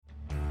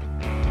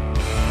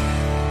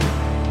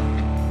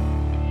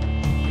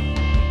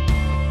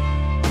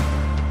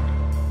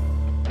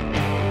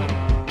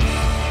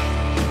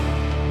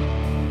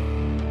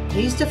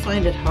used to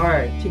find it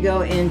hard to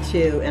go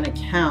into an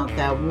account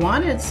that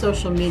wanted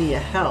social media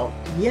help,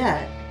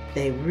 yet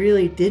they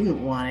really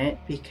didn't want it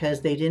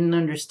because they didn't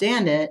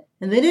understand it,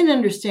 and they didn't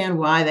understand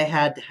why they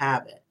had to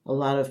have it. A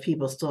lot of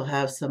people still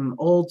have some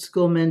old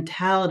school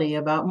mentality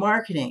about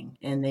marketing,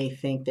 and they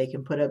think they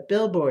can put up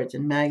billboards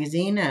and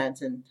magazine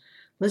ads and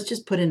let's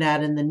just put an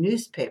ad in the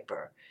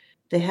newspaper.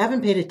 They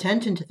haven't paid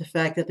attention to the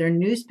fact that their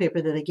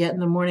newspaper that they get in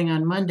the morning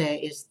on Monday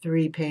is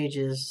 3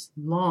 pages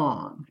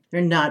long.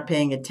 They're not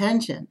paying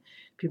attention.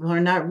 People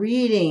are not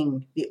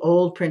reading the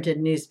old printed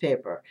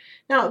newspaper.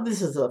 Now,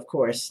 this is, of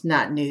course,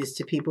 not news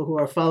to people who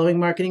are following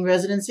Marketing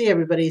Residency.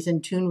 Everybody's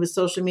in tune with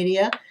social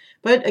media.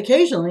 But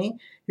occasionally,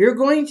 you're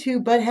going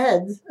to butt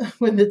heads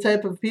with the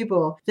type of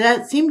people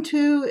that seem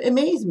to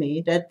amaze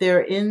me, that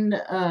they're in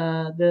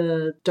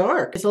the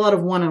dark. It's a lot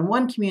of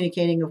one-on-one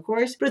communicating, of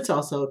course, but it's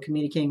also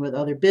communicating with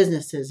other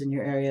businesses in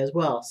your area as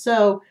well.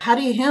 So how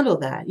do you handle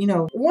that?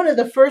 One of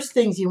the first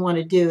things you want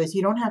to do is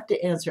you don't have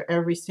to answer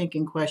every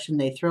stinking question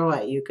they throw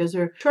at you because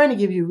they're trying to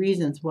give you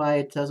reasons why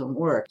it doesn't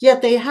work.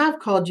 Yet they have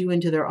called you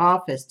into their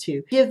office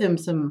to give them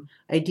some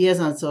ideas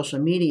on social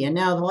media.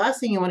 Now, the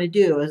last thing you want to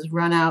do is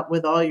run out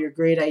with all your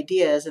great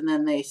ideas and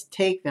then they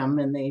take them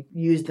and they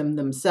use them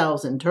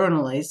themselves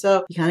internally.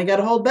 So you kind of got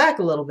to hold back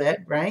a little bit,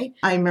 right?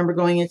 I remember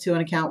going into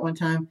an account one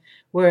time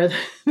where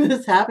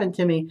this happened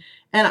to me,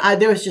 and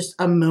there was just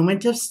a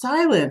moment of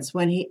silence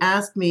when he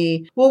asked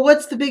me, well,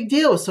 what's the big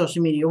deal with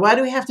social media? Why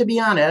do we have to be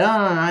on it?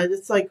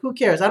 It's like, who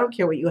cares? I don't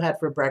care what you had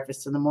for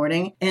breakfast in the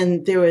morning.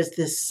 And there was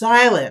this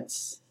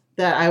silence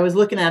that I was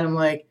looking at him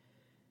like,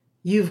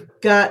 you've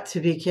got to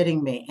be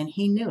kidding me. And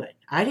he knew it.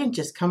 I didn't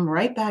just come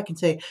right back and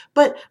say,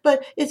 but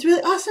it's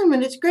really awesome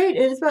and it's great.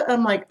 And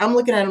I'm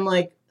looking at him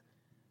like,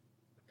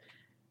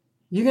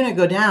 you're going to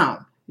go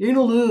down. You're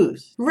going to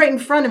lose. Right in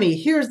front of me,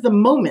 here's the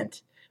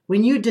moment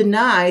when you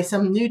deny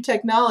some new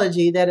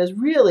technology that is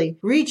really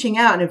reaching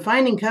out and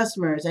finding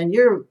customers, and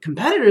your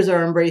competitors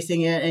are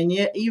embracing it, and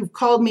yet you've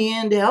called me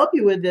in to help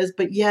you with this,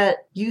 but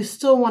yet you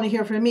still want to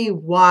hear from me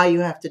why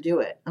you have to do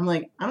it. I'm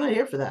like, I'm not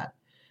here for that.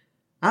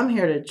 I'm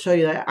here to show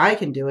you that I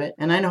can do it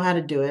and I know how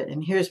to do it.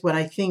 And here's what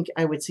I think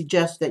I would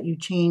suggest that you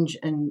change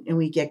and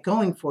we get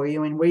going for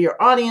you, and where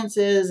your audience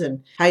is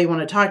and how you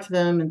want to talk to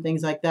them and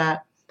things like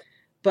that.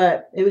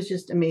 But it was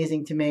just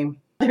amazing to me.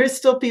 There's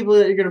still people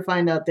that you're going to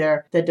find out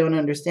there that don't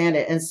understand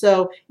it. And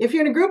so if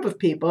you're in a group of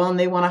people and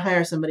they want to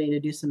hire somebody to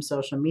do some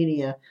social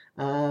media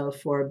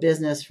for a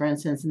business, for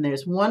instance, and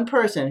there's one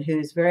person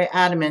who's very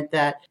adamant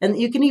that, and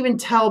you can even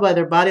tell by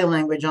their body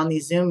language on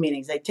these Zoom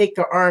meetings, they take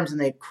their arms and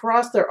they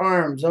cross their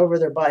arms over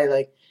their body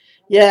like,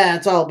 yeah,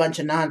 it's all a bunch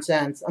of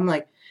nonsense. I'm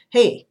like,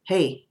 hey,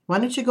 why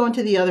don't you go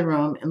into the other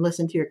room and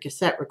listen to your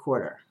cassette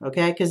recorder,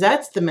 okay? Because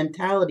that's the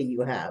mentality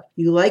you have.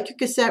 You like your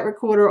cassette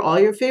recorder. All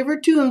your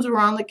favorite tunes were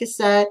on the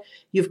cassette.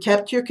 You've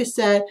kept your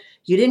cassette.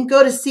 You didn't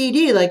go to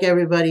CD like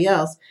everybody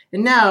else.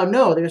 And now,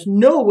 no, there's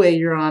no way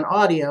you're on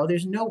audio.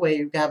 There's no way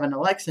you have an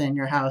Alexa in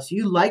your house.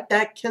 You like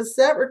that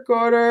cassette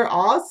recorder.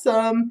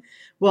 Awesome.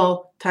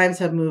 Well, times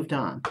have moved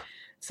on.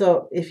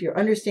 So if you're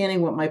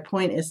understanding what my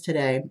point is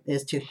today,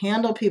 is to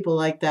handle people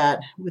like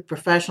that with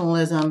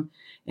professionalism,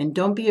 and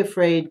don't be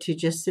afraid to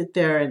just sit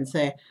there and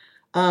say,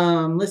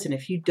 listen,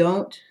 if you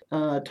don't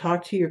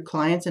talk to your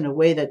clients in a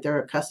way that they're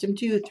accustomed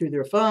to through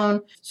their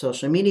phone,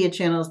 social media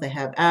channels, they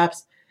have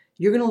apps,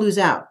 you're going to lose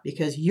out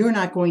because you're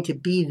not going to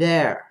be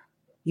there.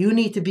 You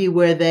need to be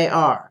where they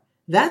are.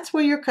 That's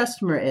where your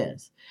customer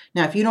is.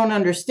 Now, if you don't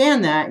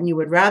understand that and you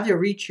would rather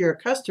reach your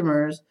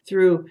customers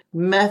through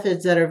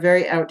methods that are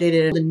very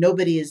outdated and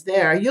nobody is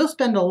there, you'll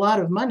spend a lot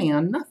of money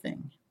on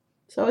nothing.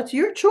 So it's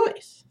your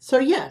choice. So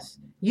yes,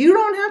 you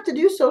don't have to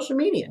do social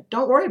media.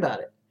 Don't worry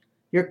about it.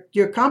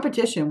 Your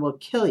competition will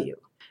kill you.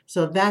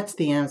 So that's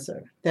the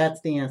answer.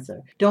 That's the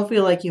answer. Don't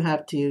feel like you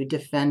have to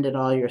defend it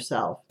all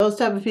yourself. Those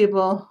type of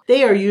people,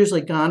 they are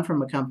usually gone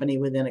from a company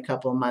within a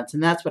couple of months.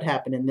 And that's what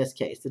happened in this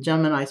case. The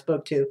gentleman I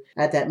spoke to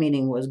at that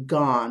meeting was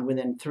gone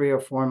within 3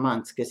 or 4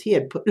 months because he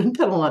had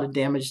done a lot of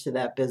damage to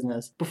that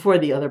business before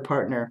the other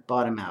partner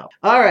bought him out.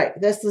 All right.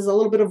 This is a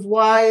little bit of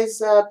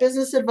wise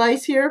business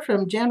advice here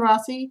from Jan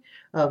Rossi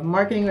of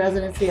Marketing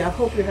Residency. I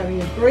hope you're having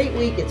a great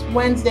week. It's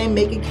Wednesday.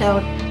 Make it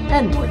count,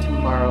 and more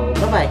tomorrow.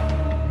 Bye-bye.